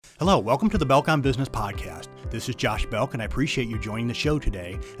Hello, welcome to the Belk on Business podcast. This is Josh Belk, and I appreciate you joining the show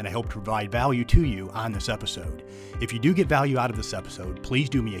today, and I hope to provide value to you on this episode. If you do get value out of this episode, please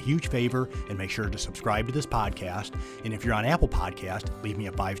do me a huge favor and make sure to subscribe to this podcast. And if you're on Apple Podcast, leave me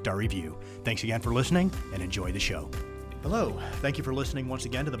a 5-star review. Thanks again for listening, and enjoy the show. Hello, thank you for listening once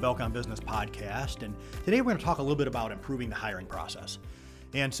again to the Belk on Business podcast. And today we're going to talk a little bit about improving the hiring process.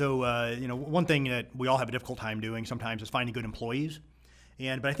 And so, one thing that we all have a difficult time doing sometimes is finding good employees.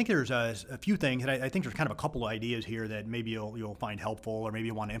 But I think there's a few things, and I think there's kind of a couple of ideas here that maybe you'll find helpful, or maybe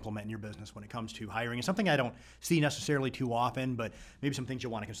you want to implement in your business when it comes to hiring. It's something I don't see necessarily too often, but maybe some things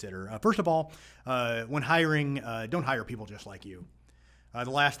you'll want to consider. First of all, when hiring, don't hire people just like you.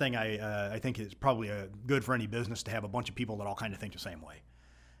 The last thing I think is probably good for any business to have a bunch of people that all kind of think the same way.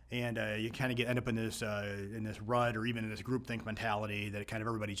 And you kind of end up in this rut, or even in this groupthink mentality that kind of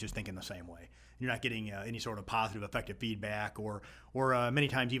everybody's just thinking the same way. You're not getting any sort of positive, effective feedback, or many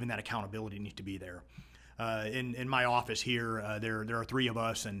times even that accountability needs to be there. In my office here, there are 3 of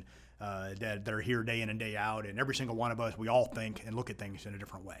us, and that are here day in and day out, and every single one of us, we all think and look at things in a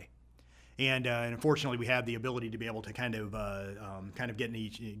different way. And unfortunately, we have the ability to be able to kind of get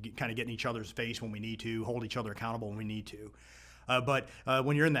in each other's face when we need to, hold each other accountable when we need to. But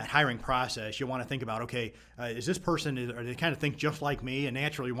when you're in that hiring process, you want to think about, okay, is this person, or they kind of think just like me? And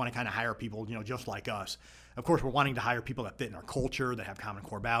naturally, you want to kind of hire people, just like us. Of course, we're wanting to hire people that fit in our culture, that have common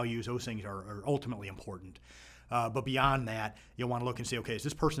core values. Those things are ultimately important. But beyond that, you'll want to look and say, okay, does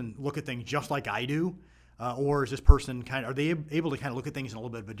this person look at things just like I do? Or is this person are they able to kind of look at things in a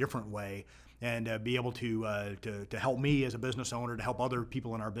little bit of a different way, and be able to help me as a business owner, to help other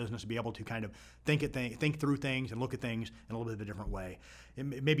people in our business be able to kind of think through things and look at things in a little bit of a different way.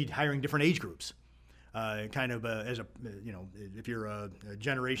 And maybe hiring different age groups, if you're a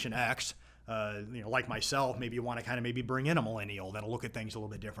Generation X, like myself, maybe you want to kind of maybe bring in a millennial that'll look at things a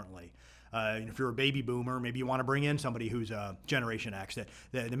little bit differently. If you're a baby boomer, maybe you want to bring in somebody who's a Generation X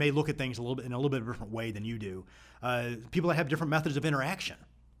that may look at things in a little bit of a different way than you do. People that have different methods of interaction.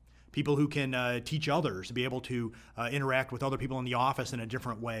 People who can teach others to be able to interact with other people in the office in a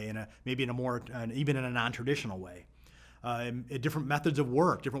different way, maybe in a more, even in a non-traditional way. Different methods of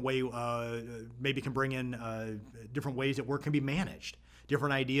work, different way, maybe can bring in different ways that work can be managed,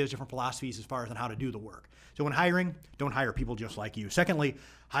 different ideas, different philosophies as far as on how to do the work. So when hiring, don't hire people just like you. Secondly,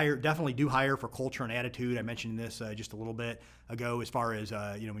 definitely do hire for culture and attitude. I mentioned this just a little bit ago as far as,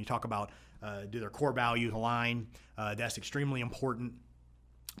 when you talk about do their core values align, that's extremely important.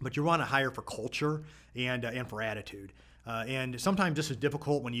 But you want to hire for culture and for attitude. And sometimes this is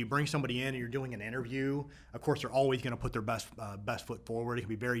difficult when you bring somebody in and you're doing an interview. Of course, they're always going to put their best foot forward. It can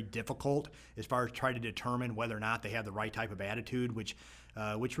be very difficult as far as trying to determine whether or not they have the right type of attitude, which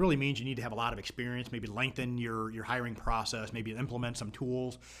really means you need to have a lot of experience, maybe lengthen your hiring process, maybe implement some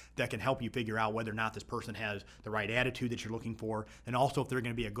tools that can help you figure out whether or not this person has the right attitude that you're looking for, and also if they're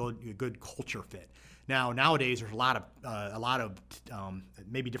going to be a good culture fit. Now, nowadays, there's a lot of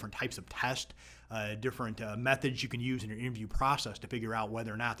maybe different types of tests, different methods you can use in your interview process to figure out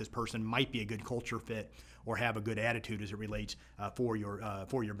whether or not this person might be a good culture fit or have a good attitude as it relates for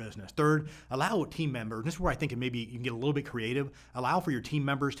your business. Third, allow team members. This is where I think maybe you can get a little bit creative. Allow for your team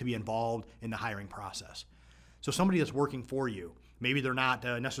members to be involved in the hiring process. So somebody that's working for you, maybe they're not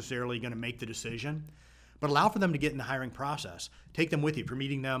necessarily going to make the decision, but allow for them to get in the hiring process. Take them with you. If you're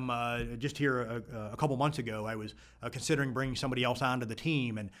meeting them just here a couple months ago, I was considering bringing somebody else onto the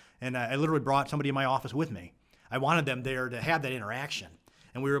team, and I literally brought somebody in my office with me. I wanted them there to have that interaction,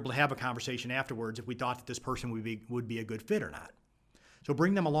 and we were able to have a conversation afterwards if we thought that this person would be a good fit or not. So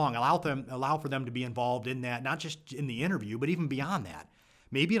bring them along. Allow for them to be involved in that, not just in the interview, but even beyond that.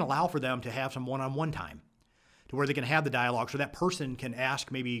 Maybe allow for them to have some one-on-one time, to where they can have the dialogue so that person can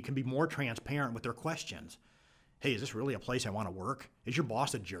be more transparent with their questions. Hey, is this really a place I want to work? Is your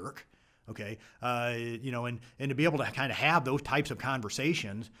boss a jerk? Okay, and to be able to kind of have those types of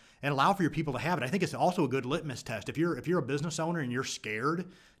conversations and allow for your people to have it. I think it's also a good litmus test. If you're a business owner and you're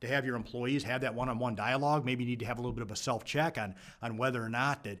scared to have your employees have that one-on-one dialogue, maybe you need to have a little bit of a self-check on whether or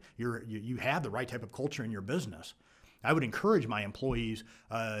not that you have the right type of culture in your business. I would encourage my employees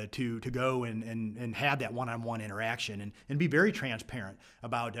to go and have that one-on-one interaction and be very transparent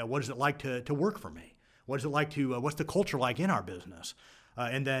about what is it like to work for me? What is it like what's the culture like in our business?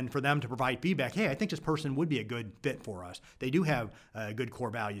 And then for them to provide feedback, hey, I think this person would be a good fit for us. They do have good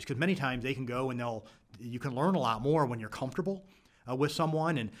core values, because many times they can go and you can learn a lot more when you're comfortable with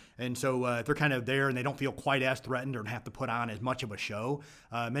someone. And so if they're kind of there and they don't feel quite as threatened or have to put on as much of a show,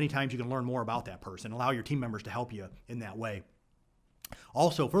 many times you can learn more about that person. Allow your team members to help you in that way.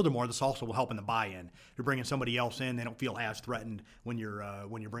 Also, furthermore, this also will help in the buy-in. If you're bringing somebody else in, they don't feel as threatened when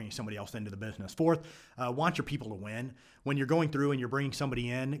you're bringing somebody else into the business. Fourth, want your people to win. When you're going through and you're bringing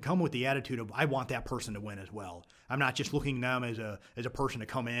somebody in, come with the attitude of, I want that person to win as well. I'm not just looking at them as a person to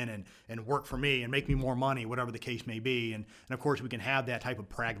come in and work for me and make me more money, whatever the case may be. And of course, we can have that type of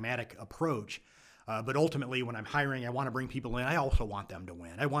pragmatic approach. But ultimately, when I'm hiring, I want to bring people in. I also want them to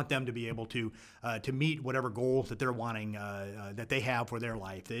win. I want them to be able to meet whatever goals that they're wanting, that they have for their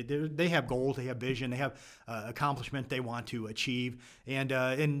life. They have goals, they have vision, they have accomplishment they want to achieve.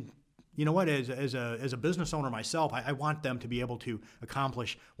 And you know what? As a business owner myself, I want them to be able to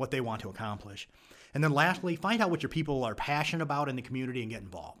accomplish what they want to accomplish. And then lastly, find out what your people are passionate about in the community and get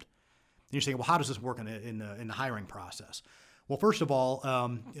involved. And you're saying, well, how does this work in the hiring process? Well, first of all,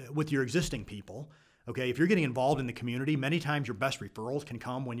 with your existing people, okay, if you're getting involved in the community, many times your best referrals can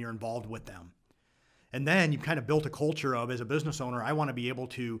come when you're involved with them. And then you've kind of built a culture of, as a business owner, I want to be able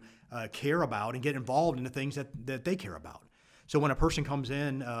to care about and get involved in the things that they care about. So when a person comes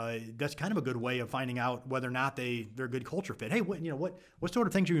in, that's kind of a good way of finding out whether or not they're a good culture fit. Hey, what sort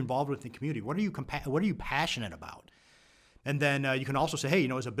of things are you involved with in the community? What are you passionate about? And then you can also say, hey,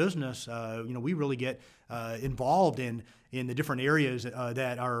 as a business, we really get involved in the different areas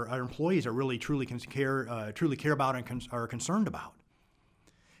that our employees are really truly care about and are concerned about.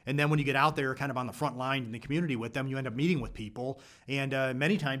 And then when you get out there kind of on the front line in the community with them, you end up meeting with people. And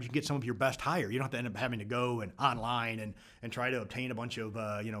many times you can get some of your best hire. You don't have to end up having to go and online and try to obtain a bunch of,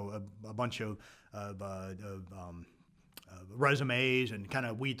 resumes and kind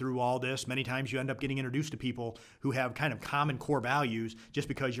of weed through all this. Many times you end up getting introduced to people who have kind of common core values just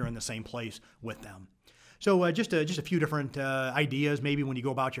because you're in the same place with them. So just a few different ideas, maybe when you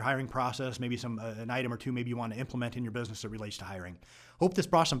go about your hiring process, maybe an item or two maybe you want to implement in your business that relates to hiring. Hope this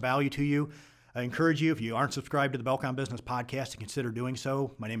brought some value to you. I encourage you, if you aren't subscribed to the Belk on Business podcast, to consider doing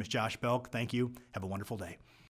so. My name is Josh Belk. Thank you. Have a wonderful day.